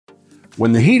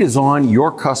When the heat is on,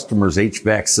 your customer's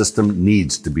HVAC system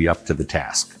needs to be up to the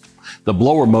task. The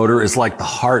blower motor is like the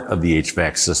heart of the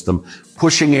HVAC system,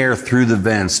 pushing air through the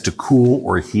vents to cool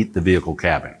or heat the vehicle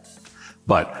cabin.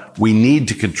 But we need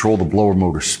to control the blower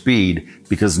motor speed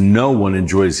because no one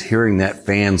enjoys hearing that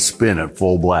fan spin at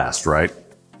full blast, right?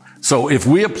 So if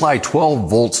we apply 12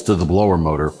 volts to the blower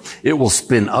motor, it will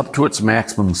spin up to its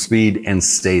maximum speed and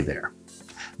stay there.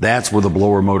 That's where the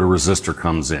blower motor resistor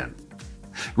comes in.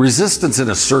 Resistance in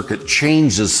a circuit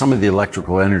changes some of the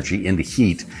electrical energy into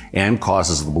heat and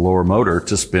causes the blower motor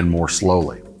to spin more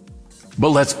slowly. But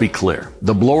let's be clear,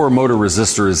 the blower motor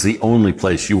resistor is the only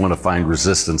place you want to find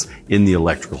resistance in the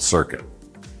electrical circuit.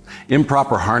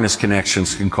 Improper harness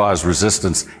connections can cause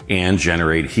resistance and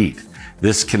generate heat.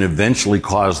 This can eventually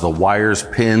cause the wires,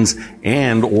 pins,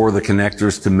 and/or the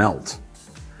connectors to melt.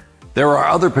 There are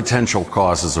other potential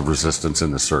causes of resistance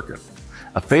in the circuit.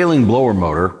 A failing blower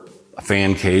motor, a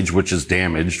fan cage which is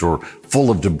damaged or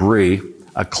full of debris,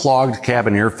 a clogged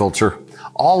cabin air filter,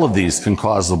 all of these can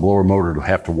cause the blower motor to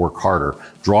have to work harder,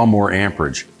 draw more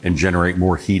amperage, and generate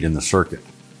more heat in the circuit.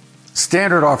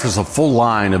 Standard offers a full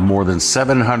line of more than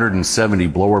 770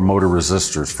 blower motor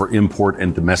resistors for import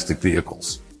and domestic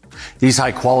vehicles. These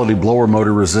high-quality blower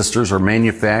motor resistors are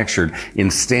manufactured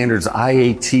in Standard's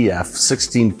IATF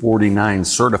 1649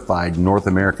 certified North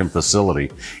American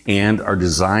facility and are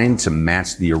designed to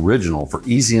match the original for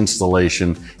easy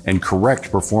installation and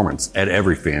correct performance at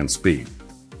every fan speed.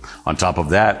 On top of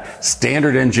that,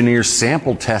 Standard engineers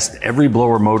sample test every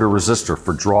blower motor resistor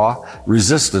for draw,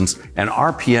 resistance, and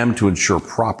RPM to ensure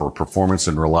proper performance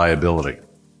and reliability.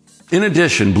 In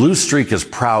addition, Blue Streak is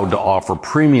proud to offer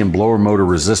premium blower motor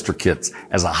resistor kits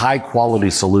as a high-quality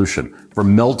solution for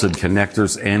melted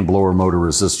connectors and blower motor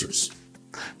resistors.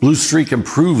 Blue Streak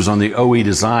improves on the OE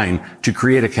design to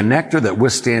create a connector that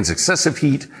withstands excessive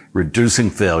heat, reducing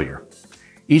failure.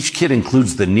 Each kit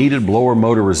includes the needed blower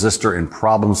motor resistor and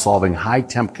problem-solving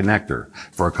high-temp connector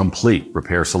for a complete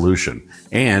repair solution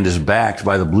and is backed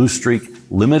by the Blue Streak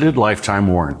limited lifetime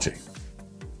warranty.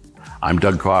 I'm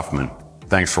Doug Kaufman.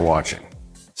 Thanks for watching.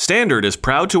 Standard is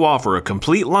proud to offer a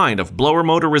complete line of blower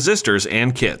motor resistors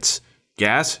and kits.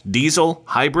 Gas, diesel,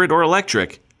 hybrid, or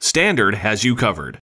electric, Standard has you covered.